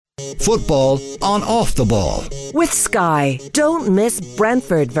Football on Off the Ball. With Sky, don't miss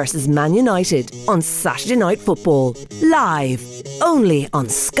Brentford versus Man United on Saturday Night Football. Live, only on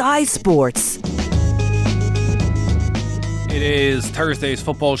Sky Sports. It is Thursday's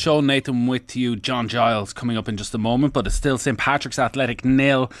football show. Nathan with you, John Giles coming up in just a moment, but it's still St Patrick's Athletic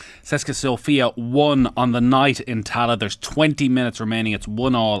 0, CSKA Sofia 1 on the night in Tallaght. There's 20 minutes remaining. It's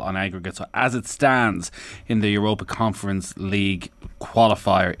 1-1 on aggregate. So as it stands in the Europa Conference League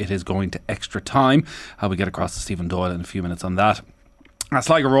qualifier, it is going to extra time. We get across to Stephen Doyle in a few minutes on that.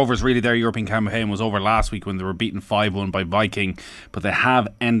 Sligo Rovers, really their European campaign was over last week when they were beaten 5-1 by Viking, but they have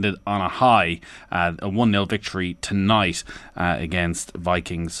ended on a high, a 1-0 victory tonight against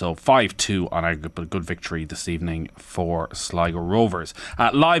Vikings. So 5-2 on aggregate, but a good victory this evening for Sligo Rovers.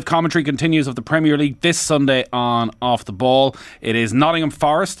 Live commentary continues of the Premier League this Sunday on Off the Ball. It is Nottingham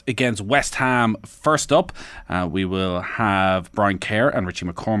Forest against West Ham first up. We will have Brian Kerr and Richie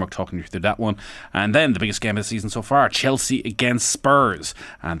McCormack talking you through that one. And then the biggest game of the season so far, Chelsea against Spurs.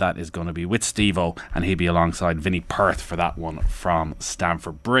 And that is going to be with Steve-O, and he'll be alongside Vinnie Perth for that one from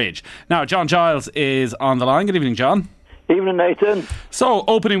Stamford Bridge. Now, John Giles is on the line. Good evening, John. Evening, Nathan. So,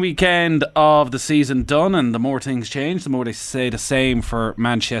 opening weekend of the season done, and the more things change, the more they say the same for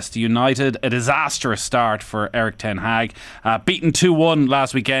Manchester United. A disastrous start for Erik ten Hag. Beaten 2-1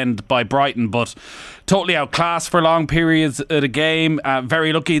 last weekend by Brighton, but totally outclassed for long periods of the game.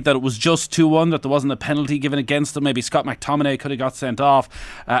 Very lucky that it was just 2-1, that there wasn't a penalty given against them. Maybe Scott McTominay could have got sent off.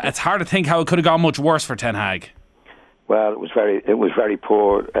 It's hard to think how it could have gone much worse for ten Hag. Well, it was very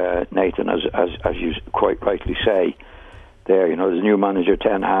poor, Nathan, as you quite rightly say. There, you know, the new manager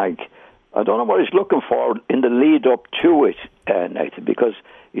ten Hag, I don't know what he's looking for in the lead up to it, Nathan, because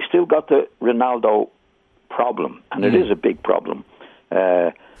he's still got the Ronaldo problem, and it is a big problem.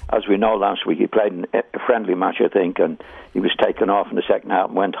 As we know, last week he played a friendly match, I think, and he was taken off in the second half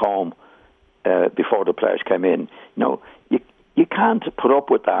and went home before the players came in. You know, you can't put up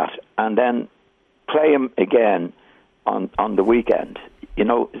with that and then play him again on the weekend. You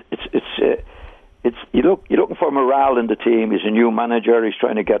know, you're looking for morale in the team. He's a new manager. He's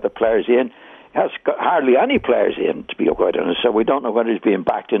trying to get the players in. He has got hardly any players in, to be quite honest. So we don't know whether he's being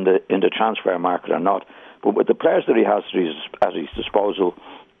backed in the transfer market or not. But with the players that he has at his disposal,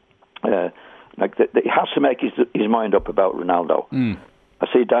 he has to make his mind up about Ronaldo. I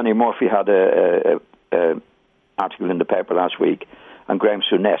see Danny Murphy had a article in the paper last week, and Graham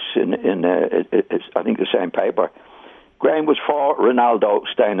Souness in I think the same paper. Graham was for Ronaldo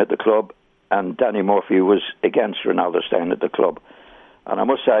staying at the club, and Danny Murphy was against Ronaldo staying at the club. And I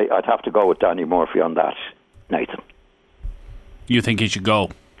must say, I'd have to go with Danny Murphy on that, Nathan. You think he should go?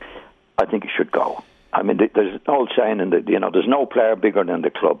 I think he should go. I mean, there's an old saying, there's no player bigger than the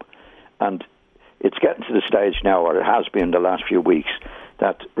club. And it's getting to the stage now, or it has been the last few weeks,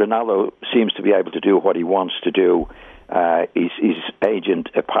 that Ronaldo seems to be able to do what he wants to do. His agent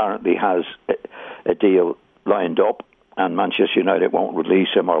apparently has a deal lined up, and Manchester United won't release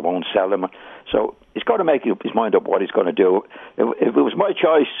him or won't sell him. So he's got to make his mind up what he's going to do. If it was my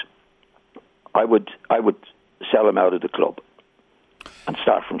choice, I would sell him out of the club and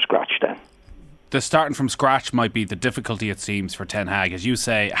start from scratch then. The starting from scratch might be the difficulty, it seems, for Ten Hag. As you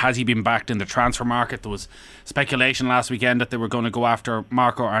say, has he been backed in the transfer market? There was speculation last weekend that they were going to go after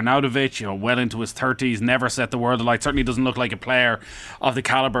Marko Arnautovic, well into his 30s, never set the world alight. Certainly doesn't look like a player of the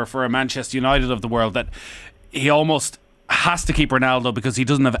calibre for a Manchester United of the world, that he almost has to keep Ronaldo because he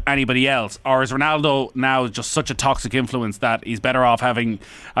doesn't have anybody else. Or is Ronaldo now just such a toxic influence that he's better off having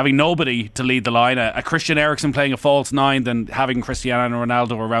nobody to lead the line, a Christian Eriksen playing a false nine, than having Cristiano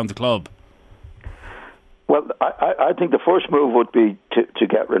Ronaldo around the club? Well, I think the first move would be to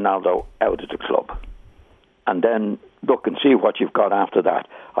get Ronaldo out of the club, and then look and see what you've got after that.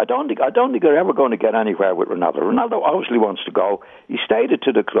 I don't think they're ever going to get anywhere with Ronaldo. Ronaldo obviously wants to go. He stated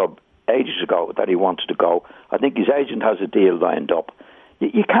to the club ages ago that he wanted to go. I think his agent has a deal lined up.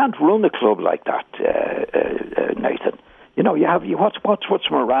 You can't run a club like that, Nathan. You know, what's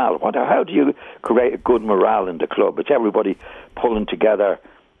morale? How do you create a good morale in the club? It's everybody pulling together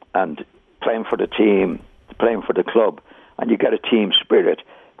and playing for the team, playing for the club, and you get a team spirit.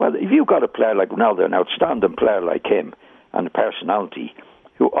 Well, if you've got a player like Ronaldo, an outstanding player like him, and a personality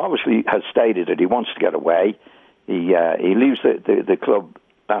who obviously has stated that he wants to get away, he leaves the club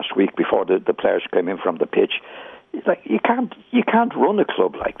last week before the players came in from the pitch. It's like you can't run a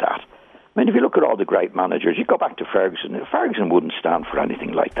club like that. I mean, if you look at all the great managers, you go back to Ferguson. Ferguson wouldn't stand for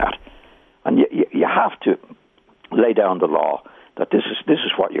anything like that, and you have to lay down the law that this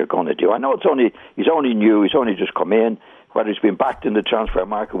is what you're going to do. I know he's only new, he's only just come in. Whether he's been backed in the transfer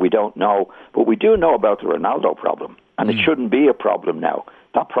market, we don't know, but we do know about the Ronaldo problem, and it shouldn't be a problem now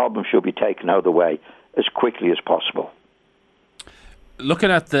that problem should be taken out of the way as quickly as possible.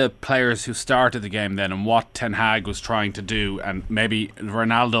 Looking at the players who started the game then and what Ten Hag was trying to do, and maybe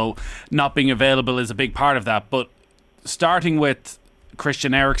Ronaldo not being available is a big part of that, but starting with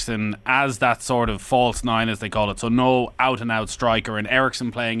Christian Eriksen as that sort of false nine, as they call it, so no out-and-out striker, and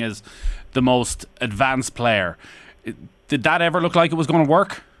Eriksen playing as the most advanced player. Did that ever look like it was going to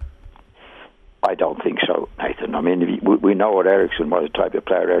work? I don't think so, Nathan. I mean, we know what Eriksen, what type of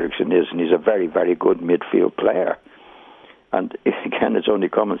player Eriksen is, and he's a very, very good midfield player. And again, it's only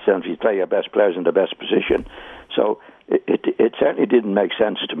common sense. You play your best players in the best position. So it certainly didn't make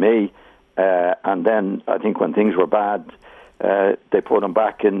sense to me. And then I think when things were bad, they put him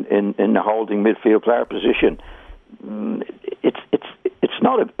back in the holding midfield player position.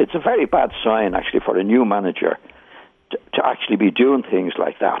 It's a very bad sign actually for a new manager to actually be doing things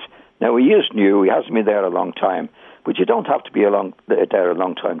like that. Now he is new; he hasn't been there a long time, but you don't have to be there a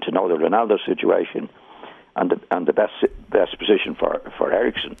long time to know the Ronaldo situation and the best position for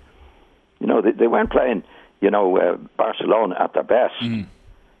Eriksen. You know, they weren't playing, Barcelona at their best.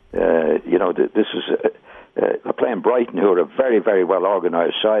 This is they're playing Brighton, who are a very, very well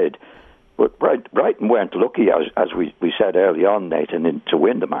organised side. But Brighton weren't lucky, as we said early on, Nathan, to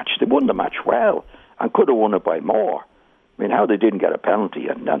win the match. They won the match well and could have won it by more. I mean, how they didn't get a penalty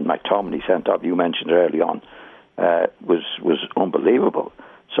and McTominay sent off, you mentioned early on, was unbelievable.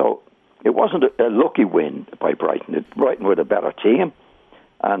 So it wasn't a lucky win by Brighton. Brighton were the better team,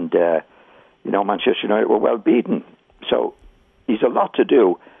 and Manchester United were well beaten. So he's a lot to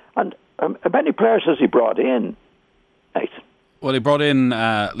do. And how many players has he brought in, Nathan? Well, he brought in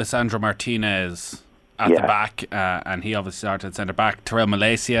Lisandro Martinez at the back, and he obviously started at centre back. Terrell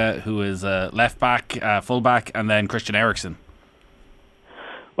Malaysia, who is left back, full back, and then Christian Eriksen.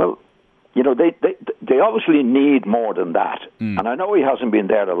 Well, they obviously need more than that. And I know he hasn't been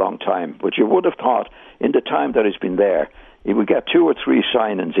there a long time, but you would have thought in the time that he's been there, he would get 2 or 3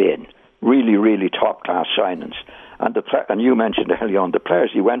 signings in, really, really top-class signings. And you mentioned early on the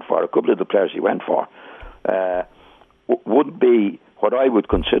players he went for, a couple of the players he went for, would be what I would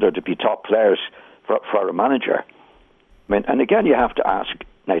consider to be top players for a manager. I mean, and again, you have to ask,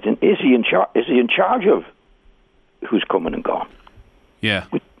 Nathan, is he in charge of who's coming and gone? Yeah.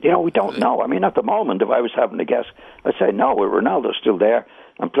 We don't know. I mean, at the moment, if I was having to guess, I'd say no, Ronaldo's still there,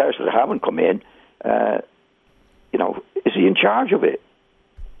 and players that haven't come in, is he in charge of it?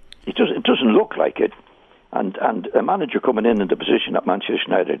 It doesn't look like it. And a manager coming in the position that Manchester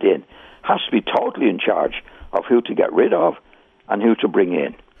United in has to be totally in charge of who to get rid of and who to bring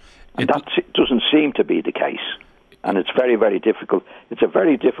in. And that doesn't seem to be the case. And it's very, very difficult. It's a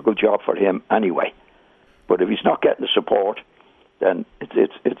very difficult job for him anyway. But if he's not getting the support, then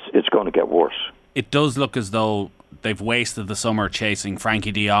it's going to get worse. It does look as though they've wasted the summer chasing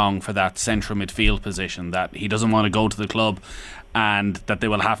Frankie de Jong for that central midfield position, that he doesn't want to go to the club, and that they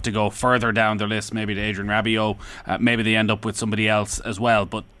will have to go further down their list, maybe to Adrian Rabiot, maybe they end up with somebody else as well.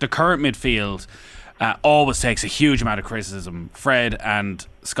 But the current midfield always takes a huge amount of criticism. Fred and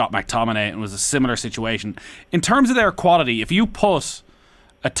Scott McTominay, and it was a similar situation. In terms of their quality, if you put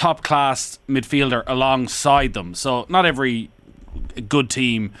a top-class midfielder alongside them, so not every good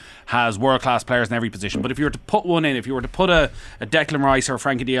team has world-class players in every position, but if you were to put one in, if you were to put a Declan Rice or a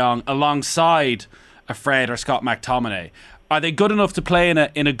Frankie de Jong alongside a Fred or Scott McTominay, are they good enough to play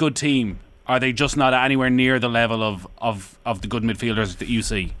in a good team? Are they just not anywhere near the level of the good midfielders that you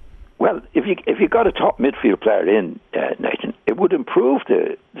see? Well, if you got a top midfield player in, Nathan, it would improve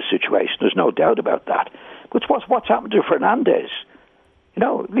the situation. There's no doubt about that. But what's happened to Fernandes?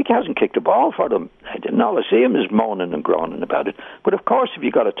 He hasn't kicked a ball for them. And all I see him is moaning and groaning about it. But of course, if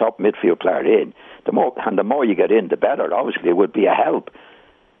you got a top midfield player in, the more you get in, the better. Obviously, it would be a help.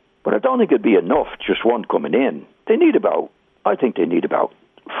 But I don't think it'd be enough, just one coming in. I think they need about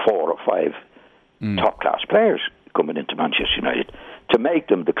 4 or 5 top-class players coming into Manchester United to make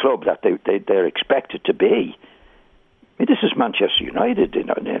them the club that they're expected to be. I mean, this is Manchester United.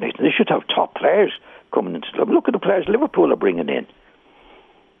 They should have top players coming into the club. Look at the players Liverpool are bringing in.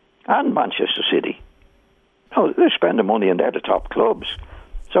 And Manchester City. They're spending money and they're the top clubs.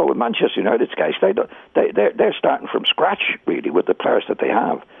 So in Manchester United's case, they're starting from scratch, really, with the players that they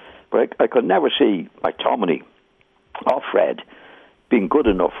have. But I could never see McTominay or Fred being good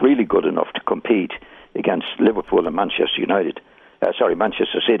enough, really good enough to compete against Liverpool and Manchester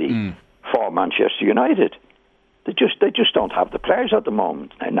City for Manchester United. They just don't have the players at the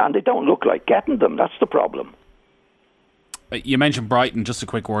moment, and they don't look like getting them. That's the problem. You mentioned Brighton, just a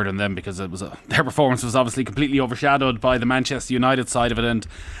quick word on them, because their performance was obviously completely overshadowed by the Manchester United side of it,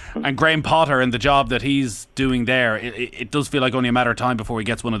 and Graham Potter and the job that he's doing there. It does feel like only a matter of time before he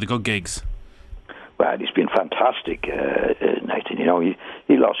gets one of the good gigs. Well, he's been fantastic, Nathan. You know, he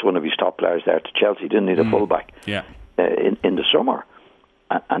lost one of his top players there to Chelsea, didn't he, the fullback? Yeah. In the summer,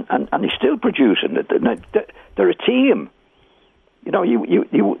 and he's still producing. They're a team. You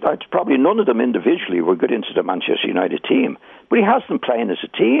know, probably none of them individually were good into the Manchester United team, but he has them playing as a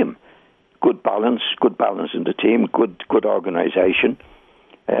team. Good balance in the team, good organisation,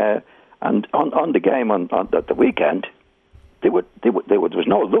 and on the game on the weekend, there was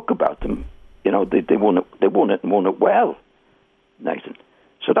no look about them. You know, they won it well, Nathan.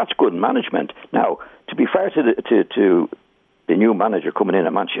 So that's good management. Now, to be fair to the new manager coming in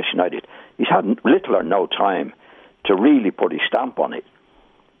at Manchester United, he's had little or no time to really put his stamp on it.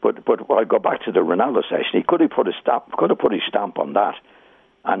 But I go back to the Ronaldo session. He could have put his stamp on that,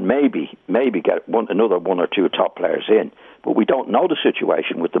 and maybe get another one or two top players in. But we don't know the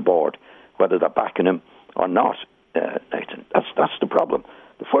situation with the board, whether they're backing him or not, Nathan. That's the problem.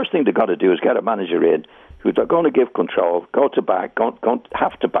 The first thing they've got to do is get a manager in who they're going to give control, go to back,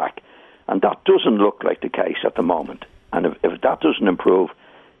 have to back, and that doesn't look like the case at the moment. And if that doesn't improve,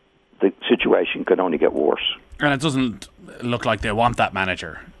 the situation can only get worse. And it doesn't look like they want that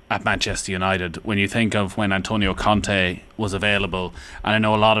manager at Manchester United. When you think of when Antonio Conte was available, and I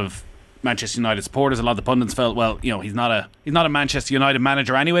know a lot of Manchester United supporters, a lot of the pundits felt, well, you know, he's not a Manchester United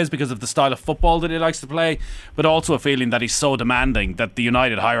manager anyways because of the style of football that he likes to play, but also a feeling that he's so demanding that the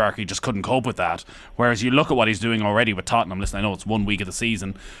United hierarchy just couldn't cope with that. Whereas you look at what he's doing already with Tottenham. Listen, I know it's 1 week of the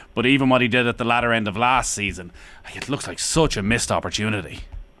season, but even what he did at the latter end of last season, it looks like such a missed opportunity.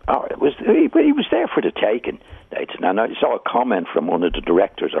 Oh, he was there for the taking, Nathan. And I saw a comment from one of the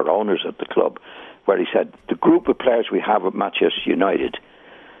directors or owners of the club where he said the group of players we have at Manchester United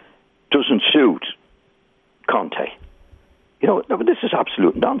doesn't suit Conte. You know, this is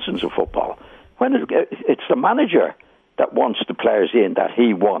absolute nonsense of football. When it's the manager that wants the players in that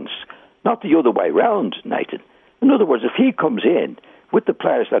he wants, not the other way round, Nathan. In other words, if he comes in with the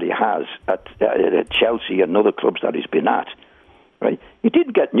players that he has at Chelsea and other clubs that he's been at, right, he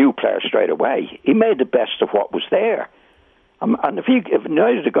didn't get new players straight away. He made the best of what was there. And if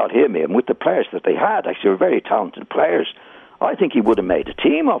United had got him in with the players that they had, actually were very talented players, I think he would have made a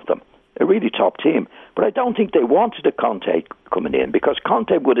team of them. A really top team. But I don't think they wanted a Conte coming in because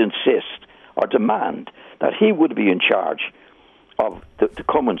Conte would insist or demand that he would be in charge of the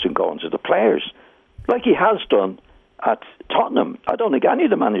comings and goings of the players, like he has done at Tottenham. I don't think any of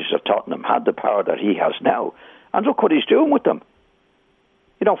the managers at Tottenham had the power that he has now. And look what he's doing with them.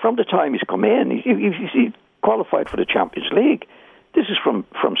 You know, from the time he's come in, he qualified for the Champions League. This is from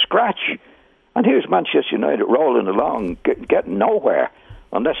scratch. And here's Manchester United rolling along, getting nowhere,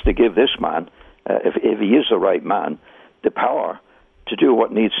 unless they give this man, if he is the right man, the power to do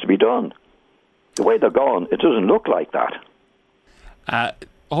what needs to be done. The way they're going, it doesn't look like that.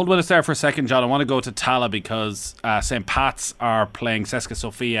 Hold with us there for a second, John. I want to go to Tala because St. Pat's are playing CSKA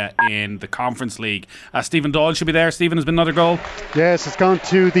Sofia in the Conference League. Stephen Doyle should be there. Stephen, has been another goal? Yes, it's gone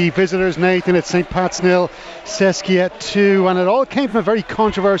to the visitors, Nathan. It's St. Pat's 0, CSKA 2, and it all came from a very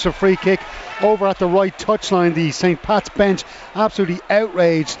controversial free kick over at the right touchline. The St. Pat's bench absolutely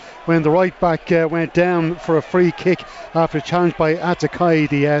outraged when the right back went down for a free kick after a challenge by Atakai,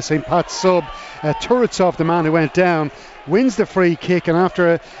 the St. Pat's sub. Turitsov, the man who went down, wins the free kick, and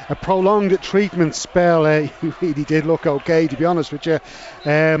after a prolonged treatment spell, he really did look okay, to be honest with you.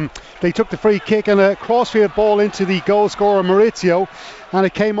 They took the free kick and a crossfield ball into the goal scorer Maurizio, and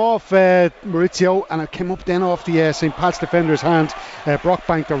it came off Maurizio, and it came up then off the St. Pat's defender's hand.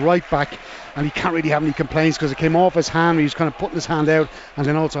 Brockbank, the right back, and he can't really have any complaints because it came off his hand. He was kind of putting his hand out, and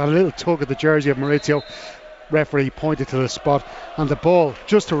then also had a little tug at the jersey of Maurizio. Referee pointed to the spot, and the ball,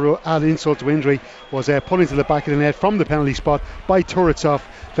 just to add insult to injury, was put into the back of the net from the penalty spot by Turitsov,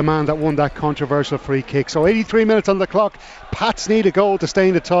 the man that won that controversial free kick. So 83 minutes on the clock. Pats need a goal to stay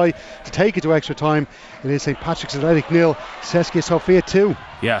in the tie, to take it to extra time. It is St. Patrick's Athletic 0, CSKA Sofia 2.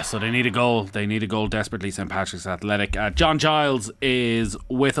 Yeah, so they need a goal. They need a goal desperately, St. Patrick's Athletic. John Giles is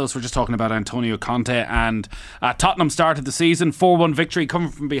with us. We're just talking about Antonio Conte, and Tottenham started the season 4-1 victory, coming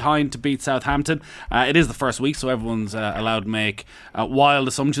from behind to beat Southampton. It is the first week, so everyone's allowed to make wild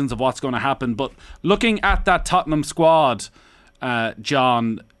assumptions of what's going to happen. But looking at that Tottenham squad,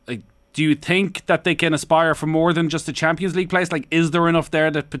 John, do you think that they can aspire for more than just a Champions League place? Like, is there enough there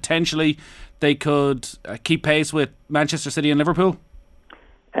that potentially they could keep pace with Manchester City and Liverpool?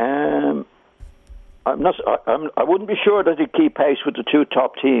 I wouldn't be sure that they keep pace with the two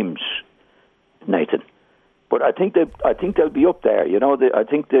top teams, Nathan. but I think they'll be up there. You know, I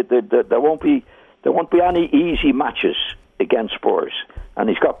think that there won't be any easy matches against Spurs, and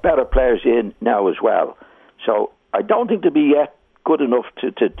he's got better players in now as well. So I don't think they'll be yet good enough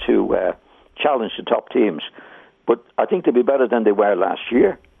to challenge the top teams, but I think they'll be better than they were last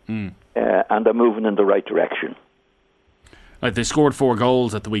year, and they're moving in the right direction. Like, they scored 4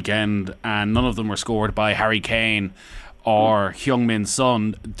 goals at the weekend, and none of them were scored by Harry Kane or Heung-min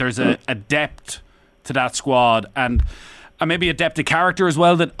Son. There's a depth to that squad, and maybe a depth of character as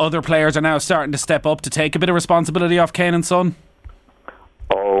well, that other players are now starting to step up to take a bit of responsibility off Kane and Son.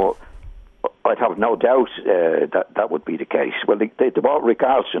 Oh, I'd have no doubt that would be the case. Well, they bought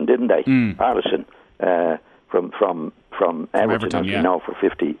Richarlison, didn't they? Alisson, from Everton, as you know, for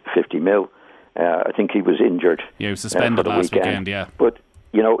 50 mil. I think he was injured. Yeah, he was suspended last weekend. Yeah, but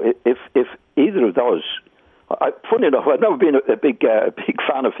you know, if either of those, funny enough, I've never been a big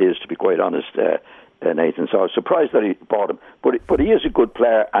fan of his, to be quite honest, Nathan. So I was surprised that he bought him. But he is a good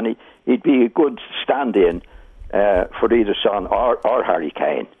player, and he'd be a good stand-in for either Son or Harry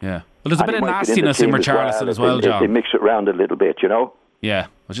Kane. Yeah. Well, there's a bit of nastiness in Richarlison as well, John. They mix it around a little bit, you know. Yeah, I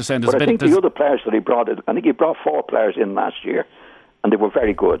was just saying. But I think the other players that he brought, I think he brought 4 players in last year, and they were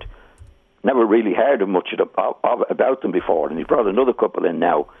very good. Never really heard much about them before, and he's brought another couple in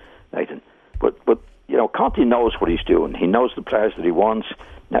now, Nathan. But you know, Conte knows what he's doing. He knows the players that he wants.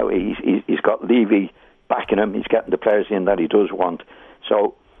 Now he's got Levy backing him. He's getting the players in that he does want.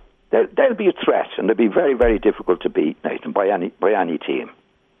 So they'll be a threat, and they'll be very, very difficult to beat, Nathan, by any team.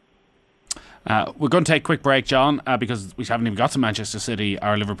 We're going to take a quick break, John, because we haven't even got to Manchester City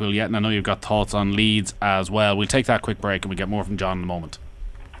or Liverpool yet, and I know you've got thoughts on Leeds as well. We'll take that quick break and we'll get more from John in a moment.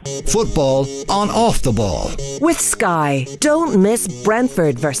 Football on Off the Ball. With Sky, don't miss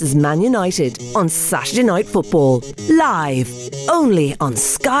Brentford versus Man United on Saturday Night Football. Live, only on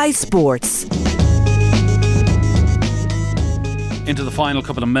Sky Sports. Into the final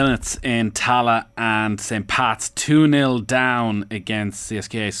couple of minutes in Tallaght and St. Pat's, 2-0 down against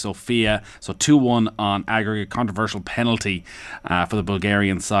CSKA Sofia, so 2-1 on aggregate. Controversial penalty for the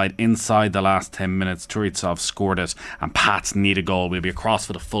Bulgarian side inside the last 10 minutes. Turitsov scored it and Pats need a goal. We'll be across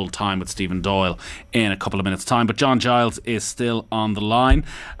for the full time with Stephen Doyle in a couple of minutes time, but John Giles is still on the line.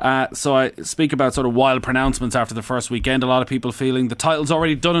 So I speak about sort of wild pronouncements after the first weekend. A lot of people feeling the title's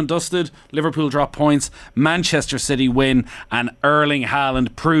already done and dusted. Liverpool drop points, Manchester City win, and Erling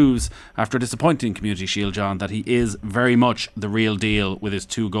Haaland proves, after a disappointing Community Shield, John, that he is very much the real deal with his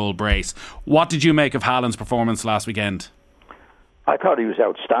 2-goal brace. What did you make of Haaland's performance last weekend? I thought he was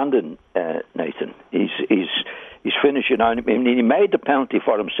outstanding, Nathan. He's finishing. I mean, he made the penalty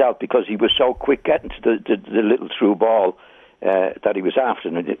for himself because he was so quick getting to the little through ball that he was after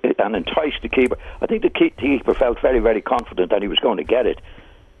and enticed the keeper. I think the keeper felt very, very confident that he was going to get it,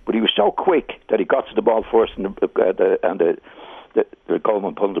 but he was so quick that he got to the ball first, and the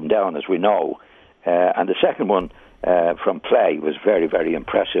goalman pulled him down, as we know. And the second one from play was very, very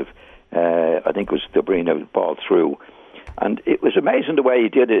impressive. I think it was De Bruyne ball through. And it was amazing the way he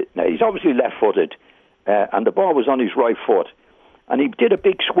did it. Now, he's obviously left-footed, and the ball was on his right foot. And he did a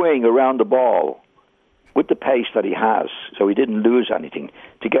big swing around the ball with the pace that he has, so he didn't lose anything,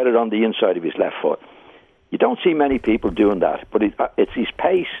 to get it on the inside of his left foot. You don't see many people doing that, but it's his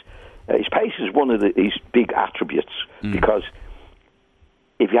pace. His pace is one of his big attributes, because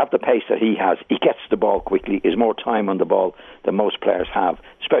if you have the pace that he has, he gets the ball quickly. There's more time on the ball than most players have,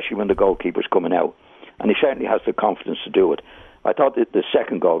 especially when the goalkeeper's coming out. And he certainly has the confidence to do it. I thought that the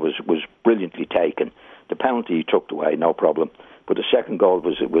second goal was brilliantly taken. The penalty he took away, no problem. But the second goal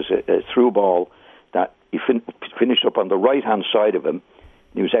was a through ball that he finished up on the right-hand side of him.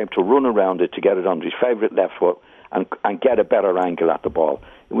 He was able to run around it to get it on his favourite left foot and get a better angle at the ball.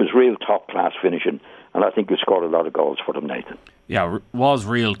 It was real top-class finishing, and I think he scored a lot of goals for them, Nathan. Yeah, it was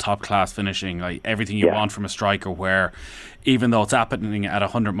real top-class finishing, like everything you want from a striker, where even though it's happening at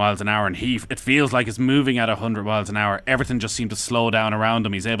 100 miles an hour and it feels like it's moving at 100 miles an hour, everything just seemed to slow down around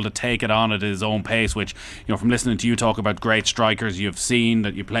him. He's able to take it on at his own pace, which, you know, from listening to you talk about great strikers you've seen,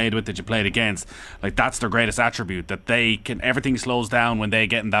 that you played with, that you played against, like that's their greatest attribute, that everything slows down when they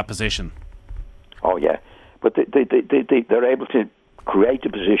get in that position. Oh yeah, but they're able to create a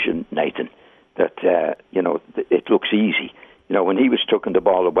position, Nathan, that it looks easy. You know, when he was taking the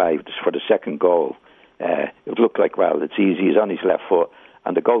ball away for the second goal, it looked like, well, it's easy. He's on his left foot,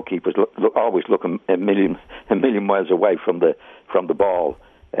 and the goalkeepers always looking a million miles away from the ball.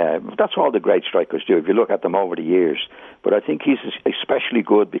 That's all the great strikers do, if you look at them over the years. But I think he's especially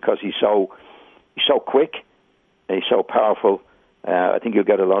good because he's so quick, and he's so powerful. I think he'll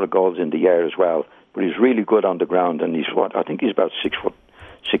get a lot of goals in the air as well. But he's really good on the ground, and I think he's about 6'5"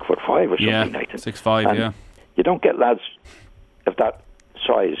 or something, Nathan. 6'5", yeah. You don't get lads of that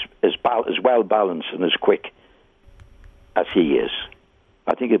size as well balanced and as quick as he is.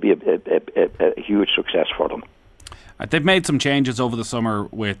 I think it'd be a huge success for them. They've made some changes over the summer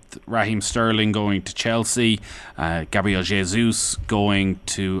with Raheem Sterling going to Chelsea, Gabriel Jesus going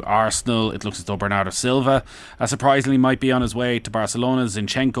to Arsenal. It looks as though Bernardo Silva surprisingly might be on his way to Barcelona.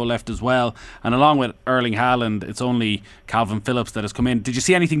 Zinchenko left as well. And along with Erling Haaland, it's only Calvin Phillips that has come in. Did you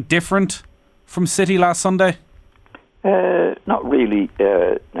see anything different from City last Sunday? Not really,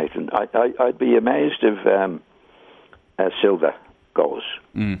 Nathan. I'd be amazed if Silva goes.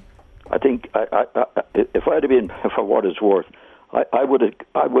 I think if I'd have been, for what it's worth, I would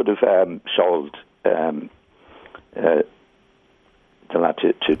have sold the lad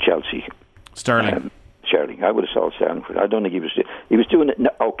to Chelsea. Sterling. I would have sold Sterling. I don't think he was doing it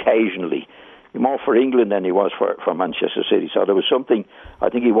occasionally, more for England than he was for Manchester City. So there was something. I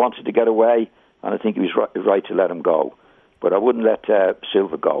think he wanted to get away, and I think he was right to let him go. But I wouldn't let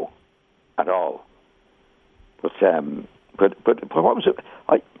Silva go at all. But what was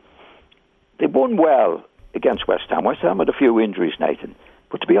it? They won well against West Ham. West Ham had a few injuries, Nathan.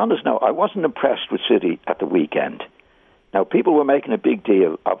 But to be honest now, I wasn't impressed with City at the weekend. Now, people were making a big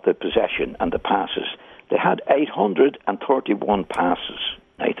deal of the possession and the passes. They had 831 passes,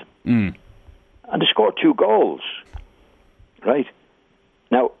 Nathan. And they scored 2 goals. Right?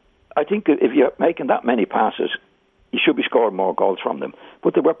 Now, I think if you're making that many passes, you should be scoring more goals from them.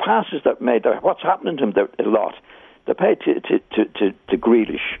 But there were passes that made... What's happening to them a lot? They paid to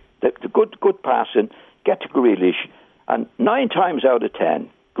Grealish. The good passing, get to Grealish, and 9 times out of 10,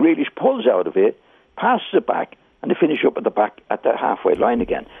 Grealish pulls out of it, passes it back, and they finish up at the back at the halfway line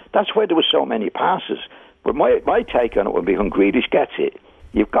again. That's why there were so many passes. But my take on it would be when Grealish gets it,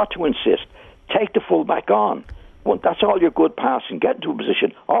 you've got to insist, take the full back on. Well, that's all your good passing. Get into a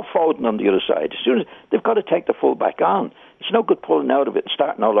position, or Foden on the other side. As soon as they've got to take the full back on. It's no good pulling out of it and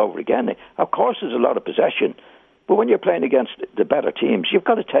starting all over again. Of course, there's a lot of possession. But when you're playing against the better teams, you've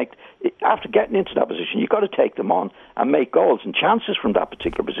got to take, after getting into that position, you've got to take them on and make goals and chances from that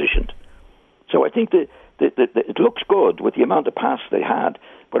particular position. So I think that it looks good with the amount of passes they had,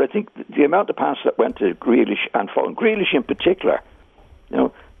 but I think the amount of passes that went to Grealish and Foden, Grealish in particular,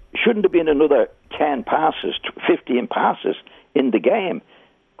 shouldn't have been another 10 passes, 15 passes in the game.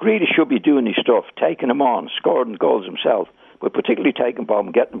 Grealish should be doing his stuff, taking them on, scoring goals himself, but particularly taking ball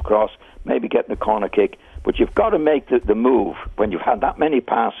and getting them across, maybe getting a corner kick. But you've got to make the move when you've had that many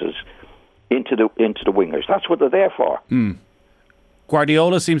passes into the wingers. That's what they're there for.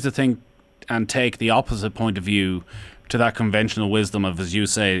 Guardiola seems to think and take the opposite point of view to that conventional wisdom of, as you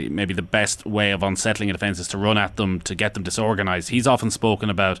say, maybe the best way of unsettling a defence is to run at them, to get them disorganised. He's often spoken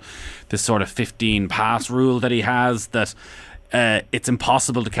about this sort of 15 pass rule that he has, that it's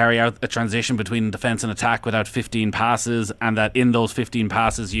impossible to carry out a transition between defence and attack without 15 passes, and that in those 15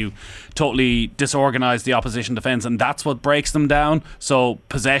 passes you totally disorganise the opposition defence, and that's what breaks them down. So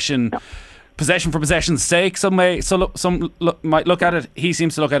possession for possession's sake, some might look at it. He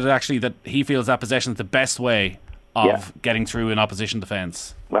seems to look at it actually that he feels that possession is the best way of getting through an opposition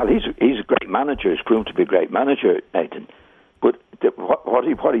defence. Well, he's a great manager. He's proven to be a great manager, Nathan. But what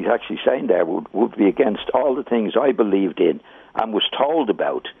he's actually saying there would be against all the things I believed in and was told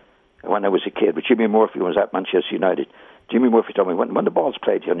about when I was a kid. But Jimmy Murphy was at Manchester United. Jimmy Murphy told me when the ball's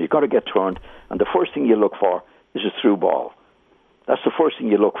played, you've got to get turned, and the first thing you look for is a through ball. That's the first thing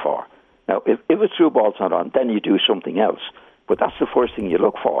you look for. Now, if a through ball's not on, then you do something else. But that's the first thing you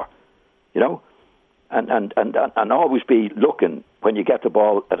look for, and always be looking when you get the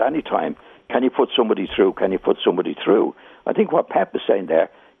ball at any time. Can you put somebody through? Can you put somebody through? I think what Pep is saying there,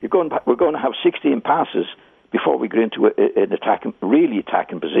 we're going to have 16 passes before we get into an really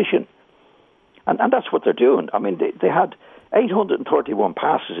attacking position. And that's what they're doing. I mean, they had 831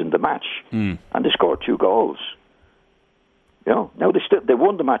 passes in the match, and they scored 2 goals. Now they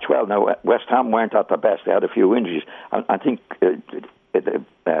won the match well. Now West Ham weren't at their best; they had a few injuries. I think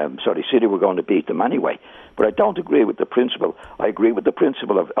City were going to beat them anyway. But I don't agree with the principle. I agree with the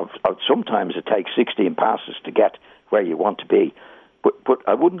principle of sometimes it takes 16 passes to get where you want to be. But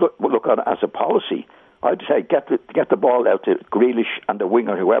I wouldn't look at it as a policy. I'd say get the ball out to Grealish and the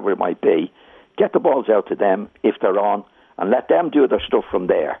winger, whoever it might be. Get the balls out to them if they're on, and let them do their stuff from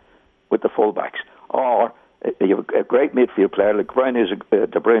there with the fullbacks. Or you have a great midfield player like De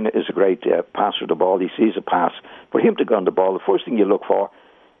Bruyne is a great passer of the ball. He sees a pass. For him to go on the ball, the first thing you look for,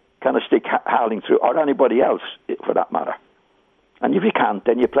 kind of stick Haaland through, or anybody else for that matter. And if you can't,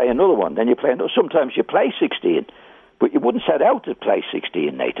 then you play another one. Then you play another. Sometimes you play 16, but you wouldn't set out to play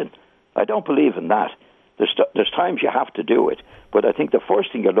 16, Nathan. I don't believe in that. There's times you have to do it, but I think the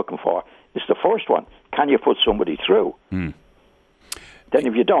first thing you're looking for is the first one. Can you put somebody through? Then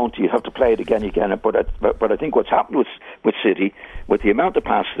if you don't, you have to play it again. But I think what's happened with City, with the amount of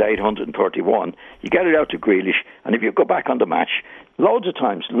passes, 831, you get it out to Grealish, and if you go back on the match, loads of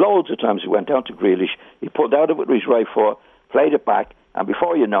times he went down to Grealish, he pulled out of it with his right foot, played it back, and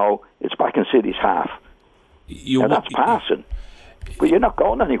before you know, it's back in City's half. Now that's passing. But you're not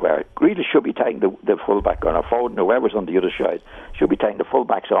going anywhere. Grealish should be taking the full-back on, or Foden, whoever's on the other side, should be taking the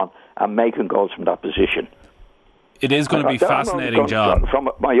full-backs on and making goals from that position. It is going to be fascinating, John.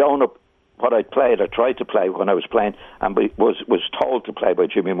 From my own, what I tried to play when I was playing, and was told to play by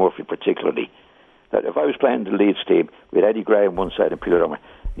Jimmy Murphy particularly, that if I was playing the Leeds team with Eddie Gray on one side and Peter Lorme,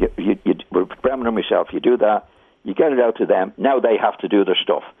 Bremen and myself, you do that, you get it out to them, now they have to do their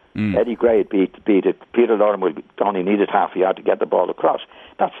stuff. Eddie Gray beat it, Peter Lorme only needed half a yard to get the ball across.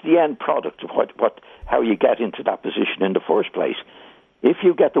 That's the end product of how you get into that position in the first place. If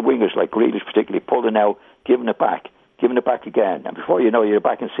you get the wingers like Grealish particularly pulling out, giving it back again, and before you know you're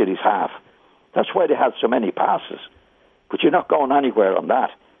back in City's half. That's why they had so many passes. But you're not going anywhere on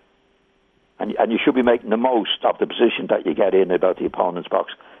that. And you should be making the most of the position that you get in about the opponent's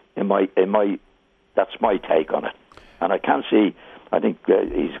box. That's my take on it. And I can't see, I think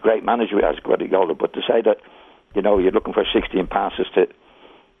he's a great manager as Guardiola, but to say that, you're looking for 16 passes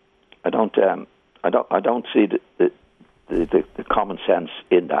I don't see the common sense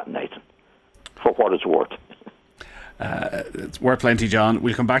in that, Nathan, for what it's worth. It's worth plenty, John.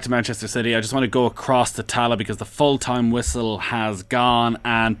 We'll come back to Manchester City. I just want to go across to Tallaght because the full-time whistle has gone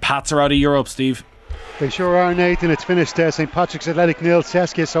and Pats are out of Europe, Steve. They sure are, Nathan. It's finished St. Patrick's Athletic 0,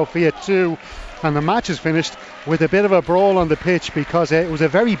 Saskia Sofia 2, and the match is finished with a bit of a brawl on the pitch because it was a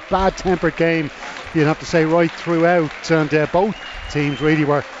very bad-tempered game, you'd have to say, right throughout, and both teams really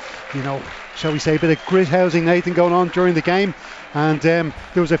were, shall we say, a bit of grit housing, Nathan, going on during the game, and there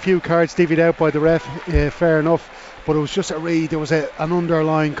was a few cards divvied out by the ref, fair enough, but it was just there was an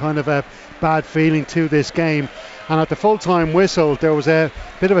underlying kind of a bad feeling to this game. And at the full-time whistle, there was a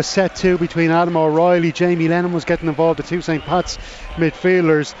bit of a set-to between Adam O'Reilly, Jamie Lennon was getting involved, the two St. Pat's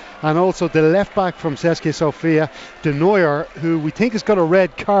midfielders, and also the left-back from Saskia Sofia, De Nooijer, who we think has got a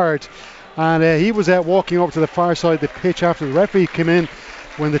red card, and he was walking over to the far side of the pitch after the referee came in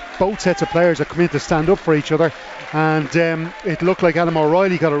when both sets of players had come in to stand up for each other, and it looked like Adam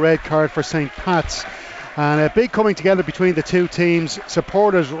O'Reilly got a red card for St. Pat's. And a big coming together between the two teams,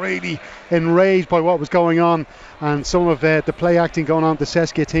 supporters really enraged by what was going on, and some of the play acting going on the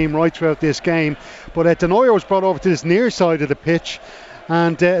Saskia team right throughout this game. But De Nooijer was brought over to this near side of the pitch,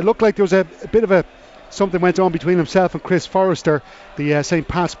 and it looked like there was a bit of something went on between himself and Chris Forrester, the St.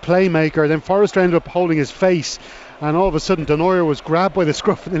 Pat's playmaker. Then Forrester ended up holding his face, and all of a sudden De Nooijer was grabbed by the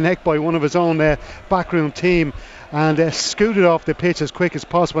scruff of the neck by one of his own backroom team and scooted off the pitch as quick as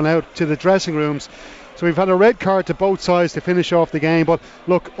possible and out to the dressing rooms. So we've had a red card to both sides to finish off the game, but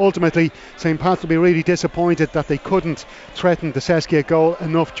look, ultimately St. Pat's will be really disappointed that they couldn't threaten the Saskia goal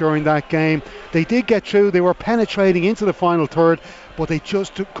enough during that game. They did get through, they were penetrating into the final third, but they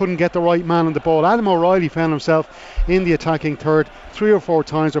just couldn't get the right man on the ball. Adam O'Reilly found himself in the attacking third 3 or 4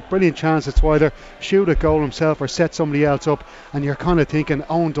 times with brilliant chances to either shoot a goal himself or set somebody else up, and you're kind of thinking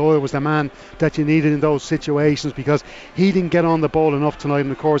Owen Doyle was the man that you needed in those situations because he didn't get on the ball enough tonight.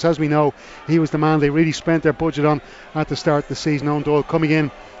 And of course, as we know, he was the man they really spent their budget on at the start of the season. Owen Doyle coming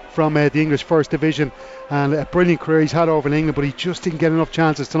in from the English First Division, and a brilliant career he's had over in England, but he just didn't get enough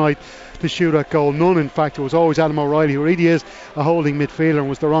chances tonight to shoot that goal. None, in fact. It was always Adam O'Reilly, who really is a holding midfielder and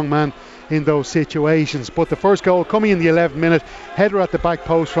was the wrong man in those situations. But the first goal coming in the 11th minute, header at the back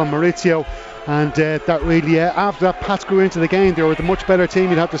post from Maurizio, and that really, after that, Pats grew into the game. They were the much better team,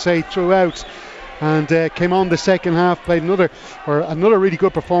 you'd have to say, throughout, and came on the second half, played another really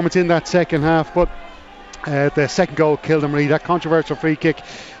good performance in that second half, but the second goal killed them really. That controversial free kick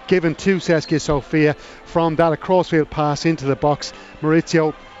given to Saskia Sofia from that crossfield pass into the box.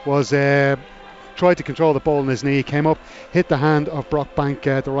 Maurizio was tried to control the ball in his knee, came up, hit the hand of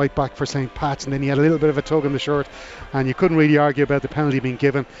Brockbank, the right back for St. Pat's, and then he had a little bit of a tug on the shirt, and you couldn't really argue about the penalty being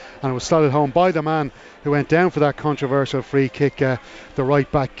given, and it was slotted home by the man who went down for that controversial free kick, the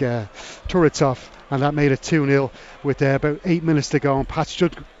right back Turitsov, and that made it 2-0 with about 8 minutes to go, and Pats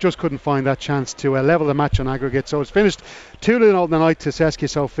just couldn't find that chance to level the match on aggregate. So it's finished 2-0 on the night to Saskia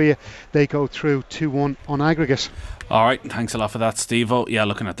Sofia. They go through 2-1 on aggregate. Alright, thanks a lot for that, Steve-o. Yeah,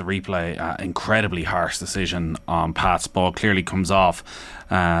 looking at the replay, incredibly harsh decision on Pat's ball. Clearly comes off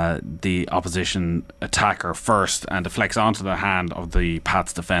the opposition attacker first and deflects onto the hand of the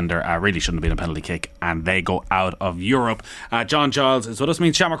Pat's defender. Really shouldn't have been a penalty kick, and they go out of Europe. John Giles is with us.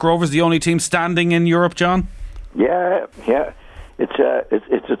 Means Shamrock Rovers the only team standing in in Europe, John? Yeah.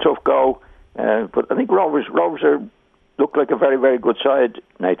 It's a tough go, but I think Rovers look like a very, very good side,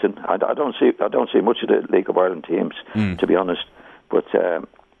 Nathan. I don't see much of the League of Ireland teams, to be honest. But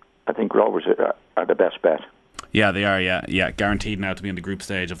I think Rovers are the best bet. Yeah, they are, yeah. Guaranteed now to be in the group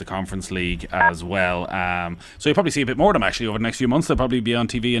stage of the Conference League as well. So you'll probably see a bit more of them, actually, over the next few months. They'll probably be on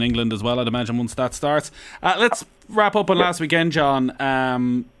TV in England as well, I'd imagine, once that starts. Let's wrap up on last weekend,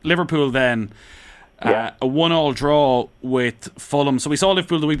 John. Liverpool then. A 1-1 draw with Fulham. So we saw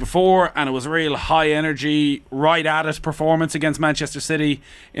Liverpool the week before, and it was a real high energy, right at it performance against Manchester City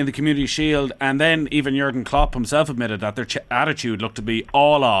in the Community Shield. And then even Jurgen Klopp himself admitted that their attitude looked to be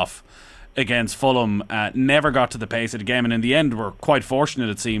all off against Fulham. Never got to the pace of the game, and in the end were quite fortunate,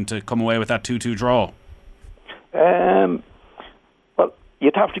 it seemed, to come away with that 2-2 draw. Well,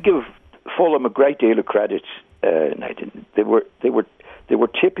 you'd have to give Fulham a great deal of credit, Nathan. They were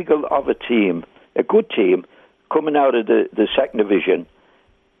typical of a team, a good team, coming out of the second division,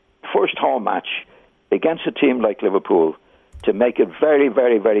 first home match against a team like Liverpool, to make it very,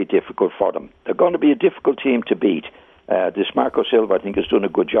 very, very difficult for them. They're going to be a difficult team to beat. This Marco Silva, I think, has done a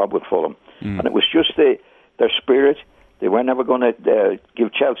good job with Fulham. And it was just their spirit. They were never going to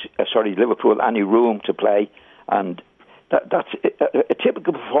give Liverpool any room to play. And that's a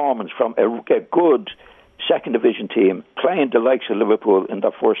typical performance from a good second division team playing the likes of Liverpool in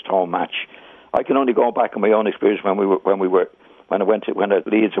their first home match. I can only go back on my own experience when I went to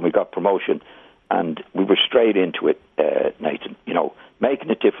Leeds and we got promotion, and we were straight into it, Nathan.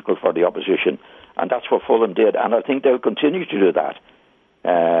 Making it difficult for the opposition. And that's what Fulham did, and I think they'll continue to do that.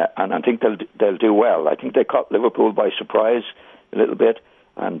 And I think they'll do well. I think they caught Liverpool by surprise a little bit,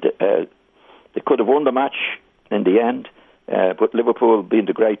 and they could have won the match in the end. But Liverpool, being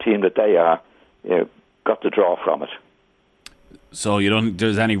the great team that they are, got the draw from it. So you don't think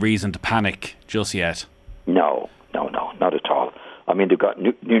there's any reason to panic just yet? No, not at all. I mean, they've got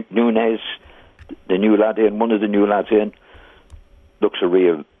Nunez, the new lad in, one of the new lads in, looks a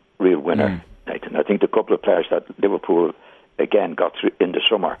real winner. Nathan, I think the couple of players that Liverpool again got through in the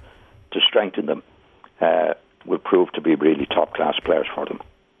summer to strengthen them will prove to be really top class players for them.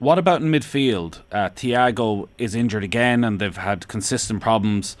 What about in midfield? Thiago is injured again, and they've had consistent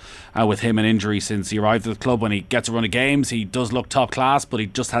problems with him and injury since he arrived at the club. When he gets a run of games, he does look top class, but he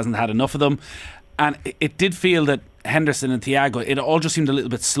just hasn't had enough of them. And it did feel that Henderson and Thiago, it all just seemed a little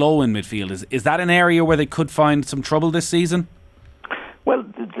bit slow in midfield. Is that an area where they could find some trouble this season? Well,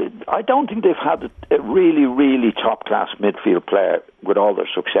 I don't think they've had a really, really top-class midfield player with all their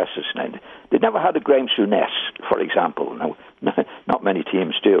successes. They never had a Graham Souness, for example. No, not many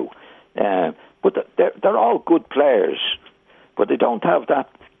teams do. But they're all good players, but they don't have that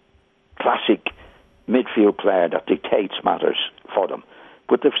classic midfield player that dictates matters for them.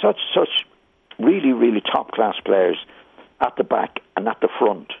 But they've such really, really top-class players at the back and at the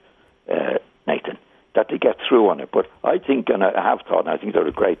front, Nathan, that they get through on it. But I think, and I have thought, and I think they're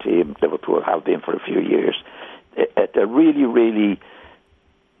a great team, Liverpool have been for a few years, they're really, really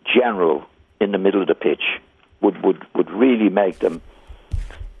general in the middle of the pitch would really make them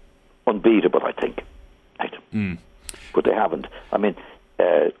unbeatable, I think. But they haven't. I mean,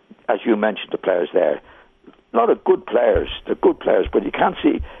 as you mentioned, the players there, a lot of good players. They're good players, but you can't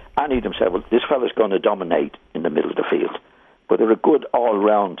see any of them say, well, this fella's going to dominate in the middle of the field. But they're a good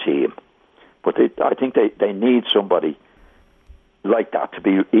all-round team. But I think they need somebody like that to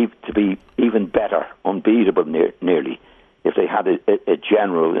be even better, unbeatable nearly, if they had a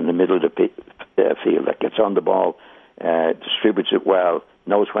general in the middle of the field that gets on the ball, distributes it well,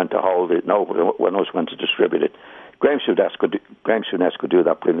 knows when to hold it, knows when to distribute it. Graham Souness could do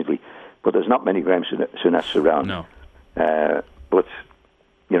that brilliantly, but there's not many Graham Souness around. No. But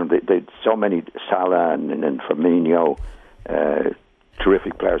they so many Salah and Firmino.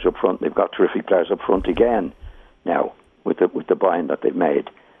 Terrific players up front. They've got terrific players up front again now with the buying that they've made.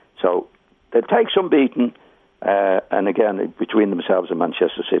 So they'll take some beating, and again between themselves and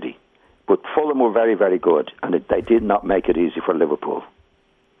Manchester City. But Fulham were very, very good, and they did not make it easy for Liverpool.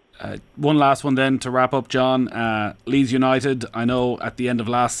 One last one then to wrap up, John. Leeds United, I know at the end of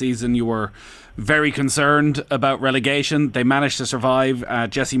last season you were very concerned about relegation. They managed to survive.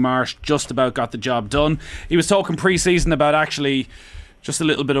 Jesse Marsh just about got the job done. He was talking pre-season about actually just a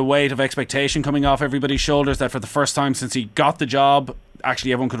little bit of weight of expectation coming off everybody's shoulders, that for the first time since he got the job,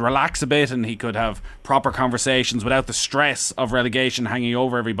 actually everyone could relax a bit and he could have proper conversations without the stress of relegation hanging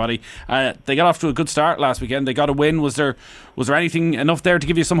over everybody. They got off to a good start last weekend. They got a win. Was there anything enough there to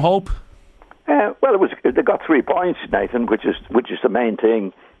give you some hope? Well, they got 3 points, Nathan, which is the main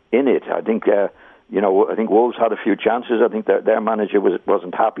thing in it. I think I think Wolves had a few chances. I think their manager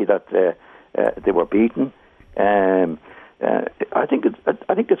wasn't happy that they were beaten. I think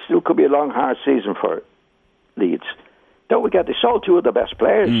it still could be a long, hard season for Leeds. Don't forget, they sold two of the best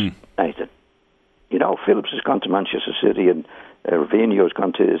players, Nathan. You know, Phillips has gone to Manchester City and Rafinha has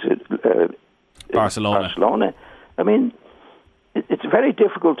gone to Barcelona. I mean, it's very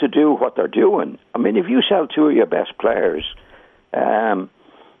difficult to do what they're doing. I mean, if you sell two of your best players,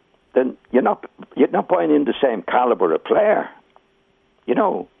 then you're not buying in the same caliber of player. You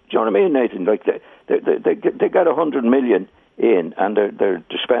know, do you know what I mean, Nathan? Like they got 100 million in, and they're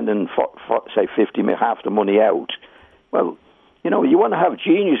spending say 50 million, half the money out. Well, you know, you want to have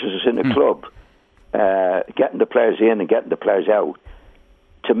geniuses in the club, getting the players in and getting the players out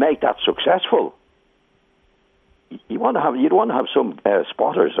to make that successful. You'd want to have some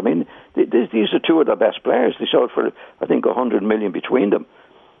spotters. I mean, these are two of the best players. They sold for, I think, 100 million between them.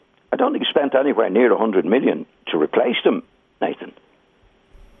 I don't think he spent anywhere near 100 million to replace them, Nathan.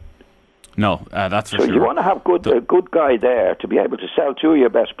 No, that's for sure. So you want to have a good guy there to be able to sell two of your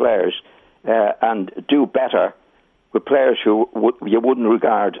best players and do better with players who you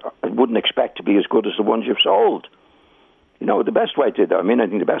wouldn't expect to be as good as the ones you've sold. You know, the best way to, I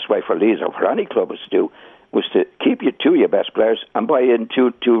think the best way for Leeds or for any club was to keep your two of your best players and buy in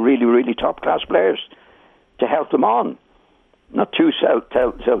two really, really top class players to help them on. Not sell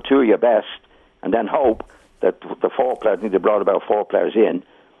two of your best and then hope that the four players, I think they brought about four players in,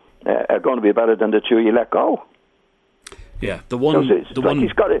 are going to be better than the two you let go. Yeah, the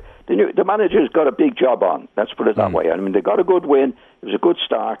manager's got a big job on. Let's put it that way. I mean, they got a good win. It was a good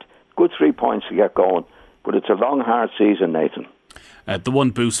start, good 3 points to get going. But it's a long, hard season, Nathan. The one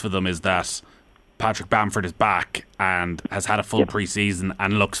boost for them is that Patrick Bamford is back and has had a full pre-season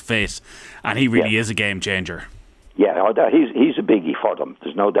and looks fit, and he really is a game changer. Yeah, he's a biggie for them.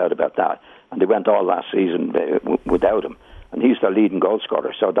 There's no doubt about that. And they went all last season without him, and he's their leading goal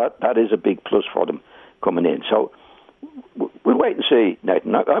scorer. So that is a big plus for them coming in. So we'll wait and see,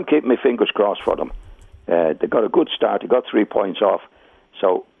 Nathan. I'm keeping my fingers crossed for them. They got a good start. They got 3 points off,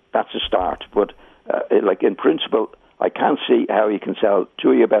 so that's a start. But like in principle, I can't see how you can sell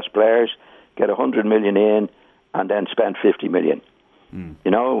two of your best players, get 100 million in, and then spend 50 million.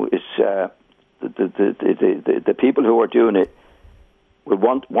 You know, it's the people who are doing it will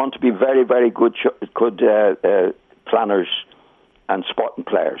want to be very, very good planners and spotting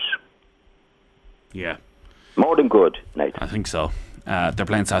players. Yeah, more than good, Nathan. I think so. They're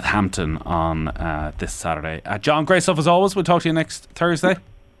playing Southampton on this Saturday. John, great stuff as always. We'll talk to you next Thursday.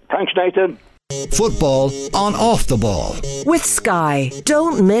 Thanks, Nathan. Football on Off the Ball. With Sky.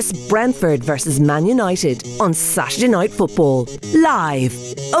 Don't miss Brentford versus Man United on Saturday Night Football. Live.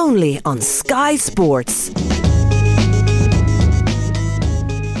 Only on Sky Sports.